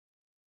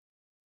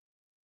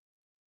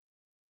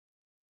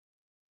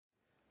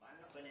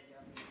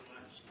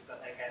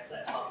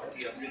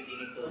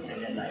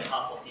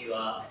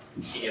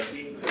in your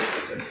clinical,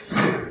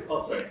 oh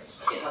sorry,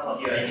 okay, half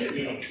of you are in the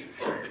clinic,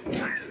 okay,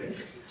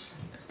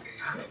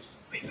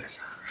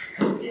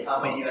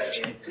 half of you are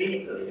in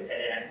clinical years, and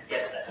then I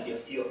guess that only a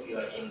few of you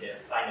are in the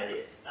final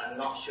years. I'm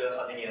not sure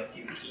how many of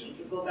you are keen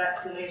to go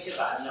back to Malaysia,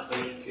 but I'm not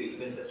going to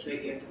even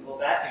persuade you to go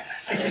back.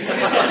 That's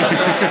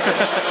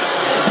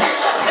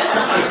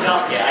not my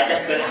job here. I'm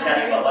just going to tell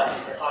you about what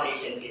the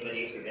foundations in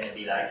Malaysia are going to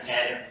be like.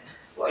 And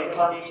what is a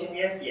foundation?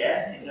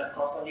 Yes, it's not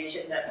called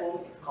foundation at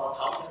home, it's called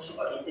housemanship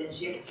or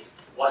internship.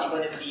 What you're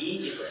going to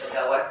be is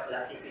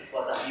like this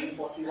was a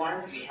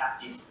U41, we have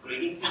this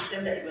grading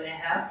system that you're going to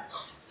have.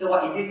 So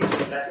what is it?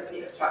 It's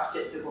basically a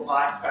structured,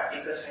 supervised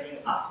practical training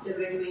after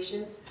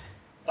graduations.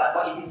 But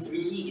what it is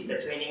really is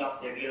a training of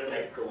the real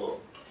medical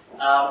world.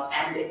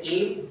 And the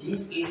aim,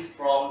 this is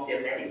from the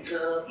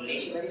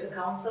Malaysian Medical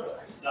Council,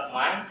 it's not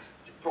mine,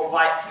 to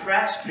provide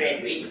fresh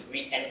graduate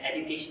with an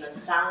educational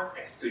science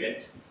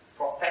experience,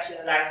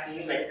 professionalized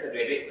new medical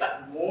graduate,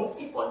 but most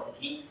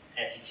importantly,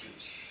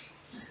 attitudes.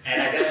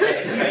 And I guess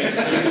that's a very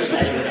huge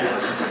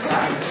element.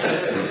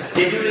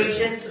 The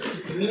durations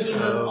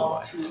minimum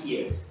of 2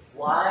 years.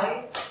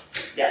 Why?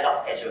 There are a lot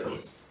of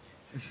casualties.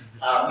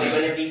 We're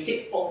going to be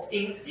 6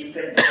 posting,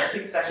 different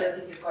 6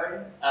 specialties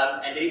requirement,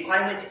 and the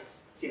requirement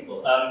is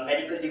simple.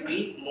 Medical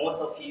degree,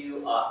 most of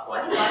you are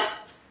qualified.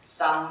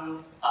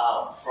 Some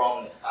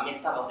from,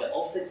 some of the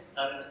overseas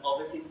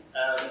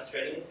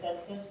training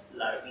centers,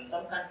 like in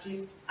some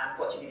countries,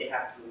 unfortunately they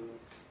have to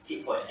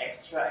sit for an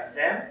extra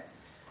exam,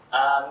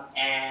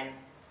 and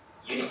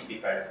you need to be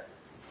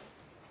present.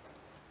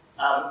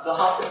 So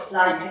how to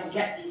apply? You can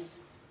get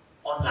this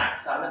online.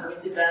 So I'm not going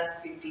to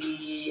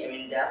basically,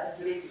 there are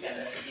ways you can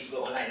basically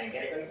go online and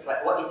get it.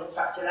 But what is the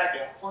structure like?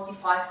 There are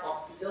 45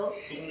 hospitals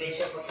in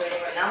Malaysia for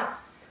training right now,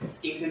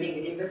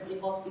 including University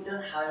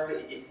Hospital. However,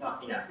 it is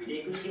not enough. With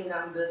increasing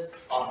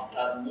numbers of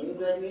new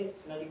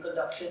graduates, medical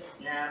doctors,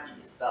 now it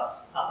is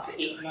about up to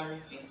 8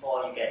 months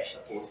before you get a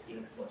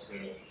posting for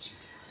training.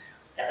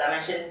 As I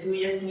mentioned, 2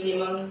 years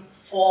minimum,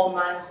 4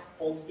 months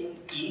posting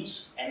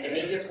each, and the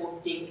major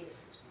posting.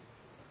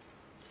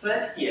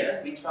 First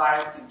year, we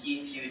try to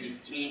give you these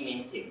 3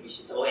 main things, which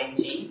is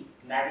ONG,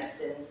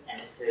 medicines,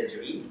 and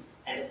surgery.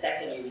 And the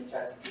second year, we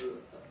try to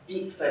do a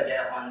bit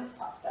further on the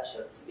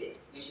subspecialty bit,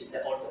 which is the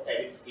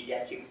orthopedics,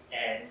 pediatrics,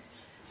 and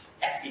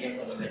accidents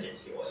and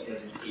emergency or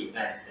emergency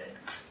medicine.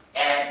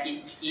 And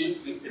it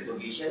is with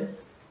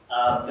supervisions.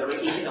 The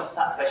rotation of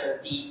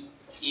subspecialty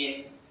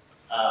in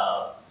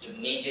the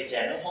major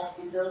general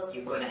hospital,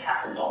 you're going to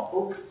have a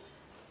logbook.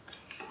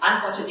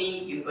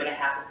 Unfortunately, you're going to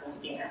have a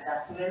posting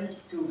assessment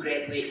to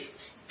graduate,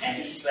 and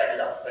this is where a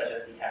lot of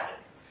casualty happen.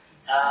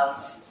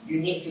 You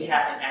need to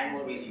have an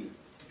annual review.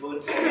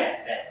 Don't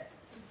forget that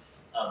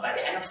by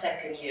the end of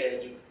second year,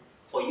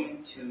 for you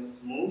to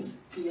move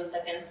to your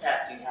second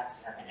step, you have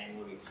to have an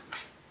annual review.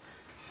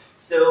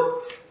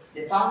 So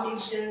the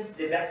foundations,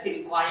 the basic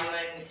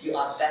requirement, you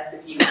are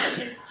basically a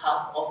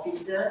house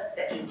officer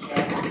taking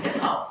care of the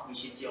house,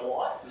 which is your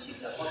ward, which is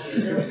the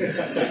hospital.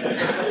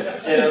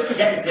 So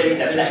that is the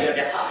reason, like you're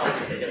the house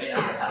officer, the main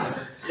of the house.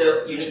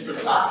 So you need to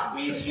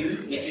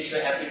review, making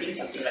sure everything,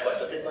 something like what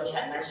Dr. Tony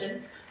had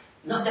mentioned,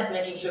 not just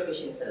making sure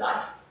patient is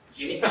alive.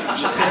 You need to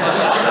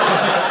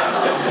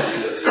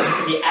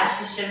be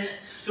efficient,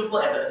 super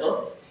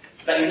available,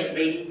 but you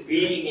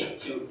really need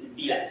to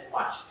be like a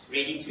sponge,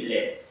 ready to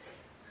learn.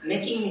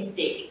 Making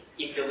mistake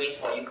is the way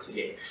for you to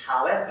learn.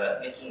 However,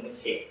 making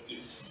mistake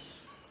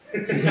is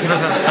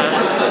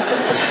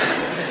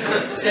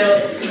so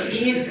it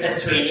is a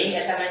training,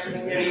 as I mentioned,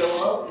 in the real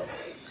world,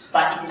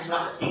 but it is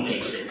not a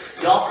simulation.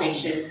 Your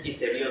patient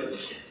is a real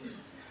patient.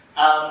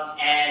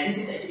 And this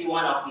is actually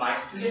one of my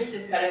students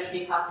is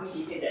currently asking me.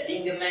 He said that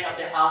being the man of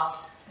the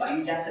house, but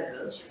you're just a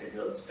girl, she's a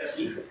girl,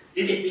 especially.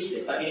 This is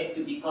speechless, but you need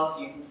to,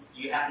 because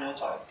you have no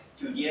choice.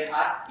 To dear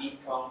heart, be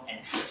strong and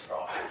feel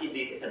strong. Until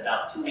this is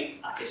about 2 weeks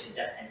after she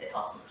just entered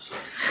hospital.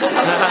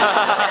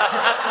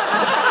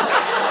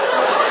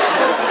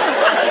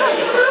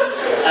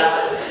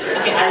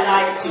 Okay, I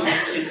like to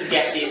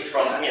get this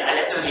from, I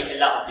like to make a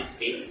lot of this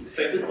faith.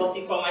 So it was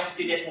posting from my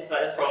students as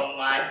well as from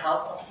my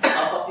house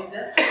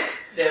officer.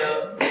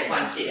 So this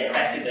one said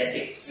back to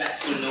basic med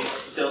school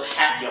notes. So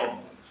have your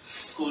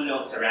school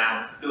notes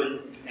around.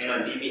 Don't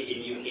leave it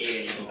in UK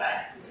when you go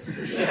back. You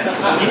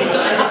need to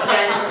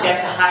understand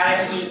there's a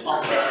hierarchy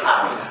of the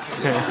house.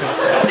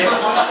 The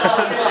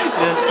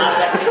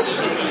basically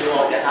the CEO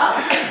of the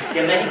house.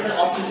 The medical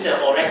officer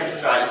or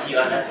registrar, if you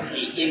are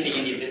basically in the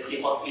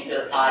university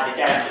hospital, are the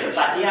director,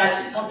 but they are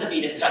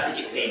possibly the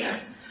strategic planner.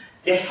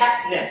 The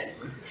head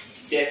nurse,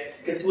 the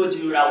ketua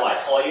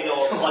jururawat, or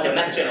or the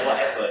matron or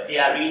whatever, they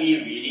are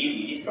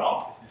really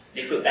strong.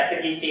 They could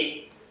basically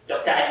say,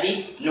 Dr.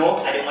 Adli, no,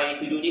 I don't want you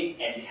to do this,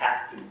 and you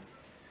have to.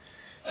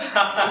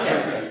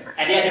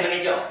 And they are the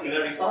manager of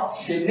human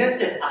resource. The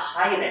nurses are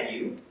higher than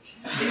you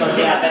because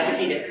they are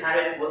basically the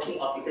current working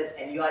officers,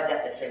 and you are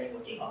just the training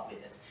working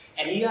officers.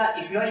 And if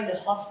you are in the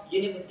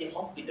university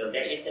hospital,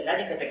 there is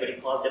another category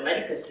called the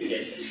medical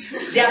students.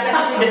 They are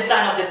basically the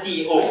son of the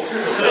CEO.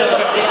 So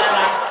they are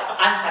like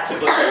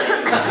untouchable.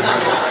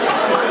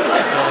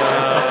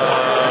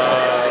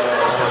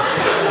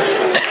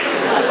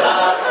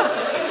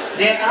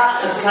 There are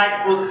a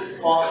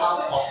guidebook for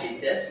house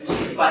officers,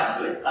 which is quite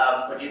good,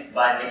 produced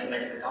by Malaysian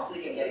Medical Council.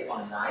 You can get it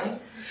online.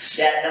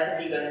 That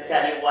basically going to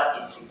tell you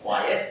what is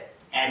required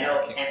and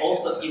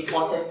also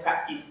important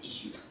practice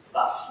issues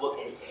about work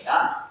ethic.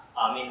 I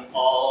mean,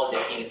 all the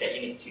things that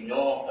you need to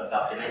know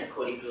about the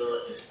medical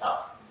legal and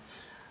stuff.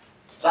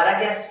 But I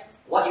guess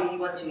what you really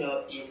want to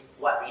know is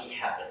what really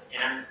happened,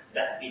 and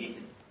basically this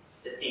is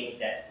the things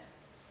that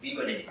we're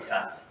going to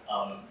discuss.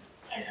 And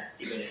I'm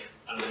going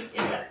to say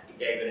that if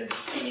they're going to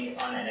be 3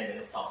 minutes on and they're going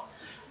to stop.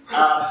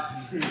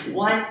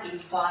 1 in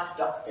 5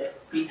 doctors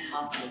quit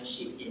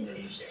housemanship in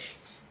Malaysia.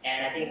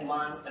 And I think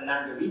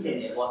another reason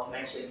that was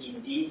mentioned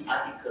in this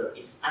article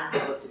is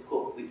unable to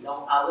cope with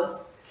long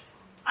hours,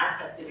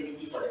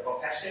 unsustainability for the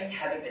profession,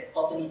 having a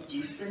totally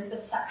different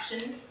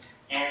perception,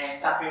 and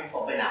suffering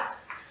for burnout.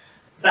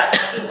 But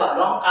talking about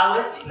long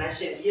hours, it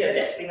mentioned here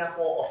that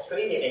Singapore,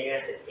 Australia, and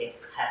United States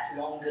have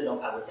long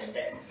hours, and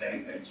that is very,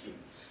 very true.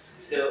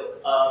 So,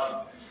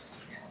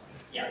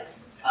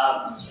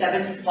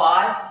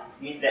 75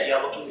 means that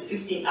you're working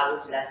 15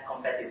 hours less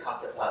compared to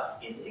counterparts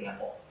in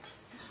Singapore.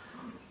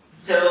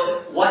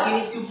 So, what you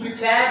need to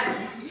prepare,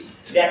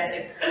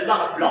 there's a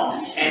lot of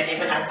blogs, and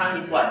even I found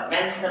this one,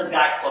 Mental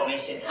Guide for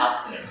Malaysian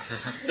Housemen.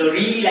 So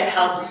really like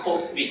how to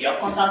cope with your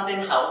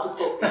consultant, how to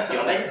cope with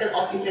your medical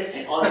officers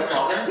and all the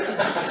problems. And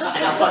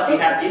of course we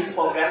have this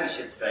program which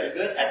is very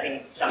good. I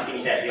think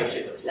something that you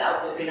should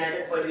applaud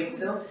organizers for doing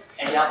so.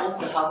 And there are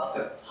also house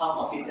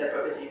officer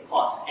preparatory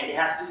course, and they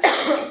have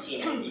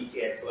 2015 and this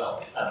year as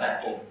well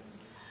back home.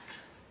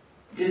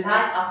 The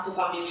life after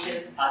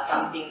foundations are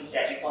something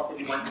that you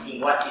possibly want to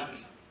think what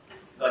is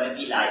going to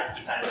be like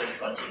if I'm going to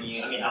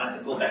continue. I mean, I want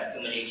to go back to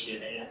Malaysia,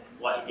 and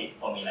what is it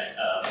for me like?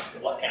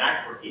 What can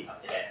I proceed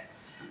after that?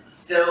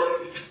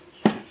 So,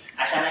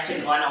 as I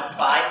mentioned, 1 out of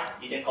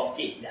 5 didn't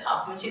complete the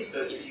housemanship.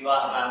 So, if you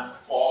are among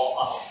 4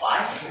 out of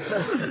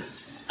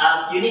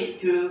 5, you need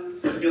to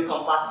do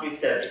compulsory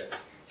service.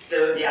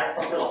 So, there are a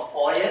total of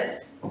 4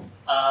 years.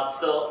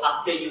 So,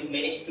 after you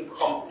manage to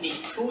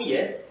complete 2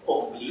 years,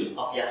 hopefully,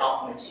 of your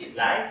housemanship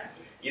life,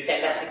 you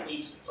can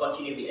basically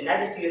continue with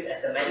another 2 years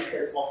as a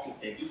medical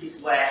officer. This is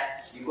where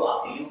you go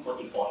up to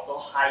U44, so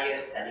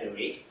higher salary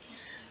rate.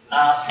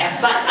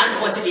 But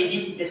unfortunately,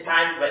 this is the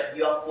time when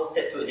you are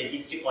posted to the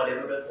district or the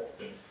rural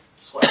posting.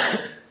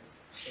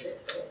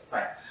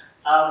 Right.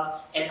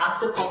 And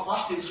after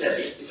compulsory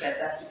service, you can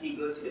basically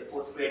go to the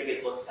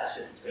postgraduate or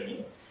specialty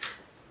training.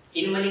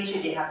 In Malaysia,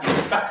 they have the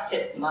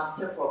structured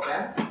master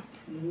program,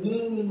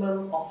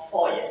 minimum of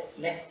 4 years,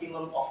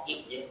 maximum of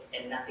 8 years,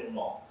 and nothing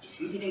more. If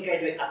you didn't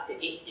graduate after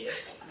 8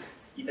 years,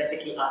 you're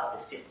basically out of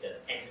the system,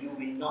 and you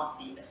will not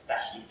be a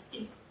specialist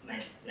in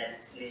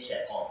medicine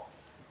at all.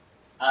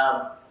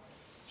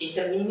 It's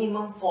a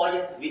minimum 4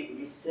 years with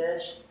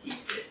research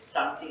thesis,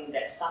 something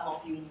that some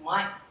of you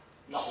might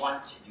not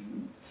want to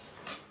do.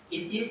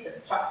 It is a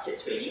structured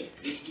training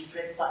with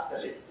different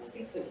subspecialty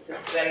postings, so it's a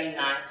very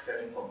nice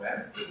training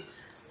program.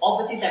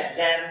 Overseas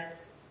exam,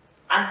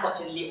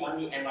 unfortunately,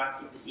 only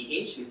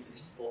MRC-PCH, which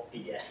is for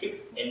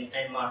Paediatrics, and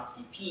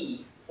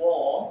MRCP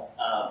for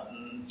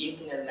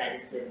internal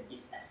medicine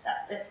is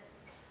accepted.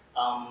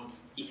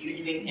 If you're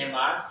doing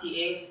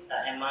MRCAs,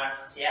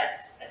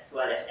 MRCS, as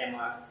well as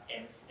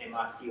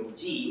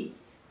MRCOG,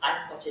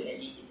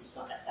 unfortunately, it is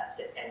not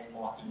accepted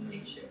anymore in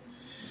Malaysia.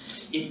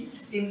 It's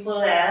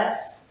simple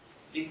as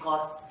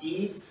because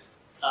this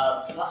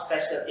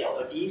subspecialty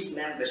or this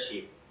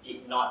membership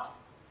did not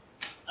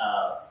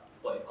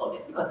what you call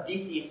it, because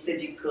this is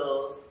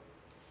surgical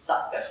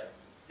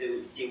subspecialty, so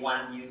they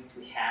want you to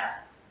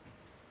have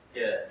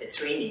the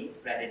training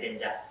rather than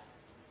just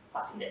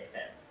passing the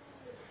exam.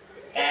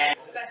 And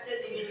special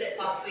limited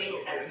pathway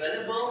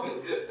available.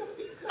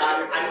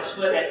 I'm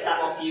sure that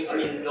some of you, I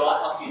mean, a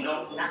lot of you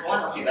know, not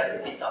one of you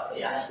basically talked,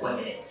 yeah, 1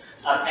 minute.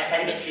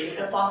 Academic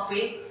clinical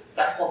pathway,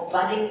 but for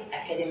budding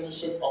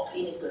academician or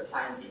clinical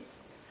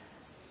scientists,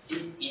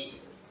 this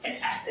is an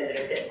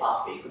accelerated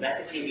pathway. So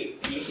basically,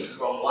 this is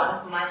from one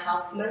of my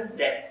housemen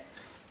that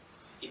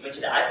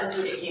eventually I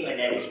persuaded him, and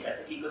then he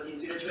basically goes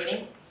into the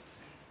training.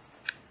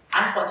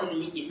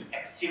 Unfortunately, it's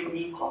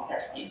extremely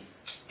competitive,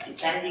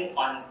 depending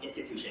on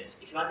institutions.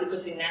 If you want to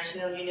go to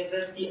National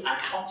University,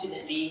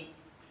 unfortunately,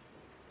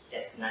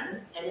 there's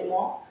none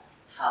anymore.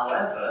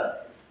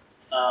 However,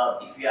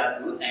 if you are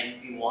good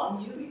and we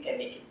want you, we can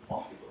make it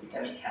possible. We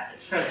can make it happen.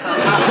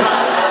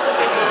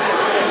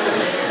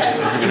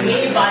 You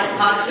may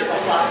bypass the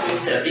compulsory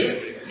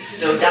service,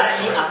 so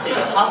directly after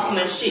your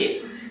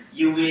housemanship,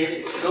 you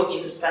will go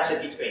into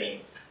specialty training.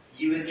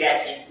 You will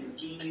get into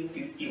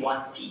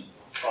DU51P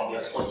from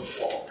your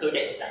 44. So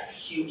that is a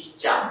huge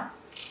jump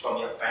from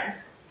your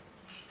friends.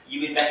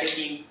 You will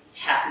basically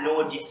have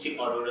no district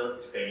or rural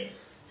training.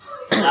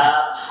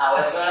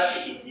 However,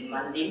 it is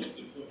demanding.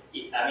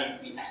 I mean,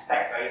 we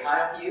expect very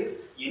high of you.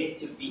 You need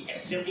to be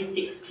extremely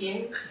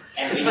thick-skinned,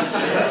 and we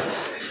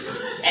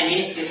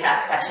need to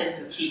have passion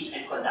to teach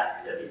and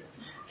conduct service.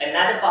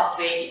 Another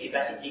pathway, if you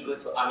basically go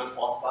to Army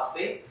Force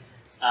pathway,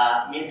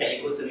 means that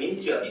you go to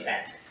Ministry of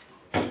Defense.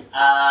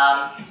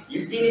 You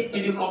still need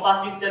to do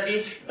compulsory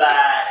service, but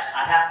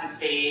I have to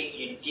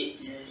say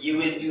you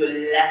will do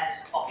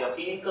less of your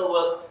clinical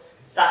work.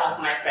 Some of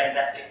my friends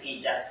basically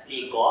just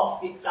play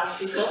golf with some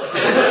people.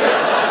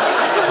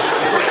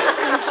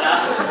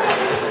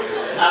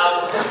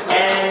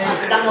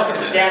 And some of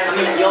them, I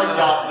mean, like your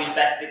job will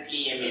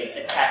basically, I mean,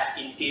 attach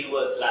in field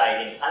work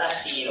like in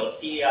Palestine or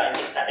Syria and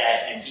things like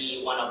that, and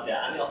be one of the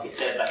army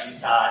officers but in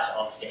charge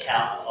of the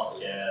health of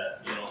the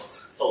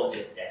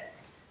soldiers there.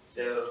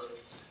 So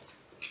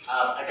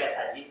I guess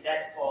I did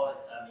that for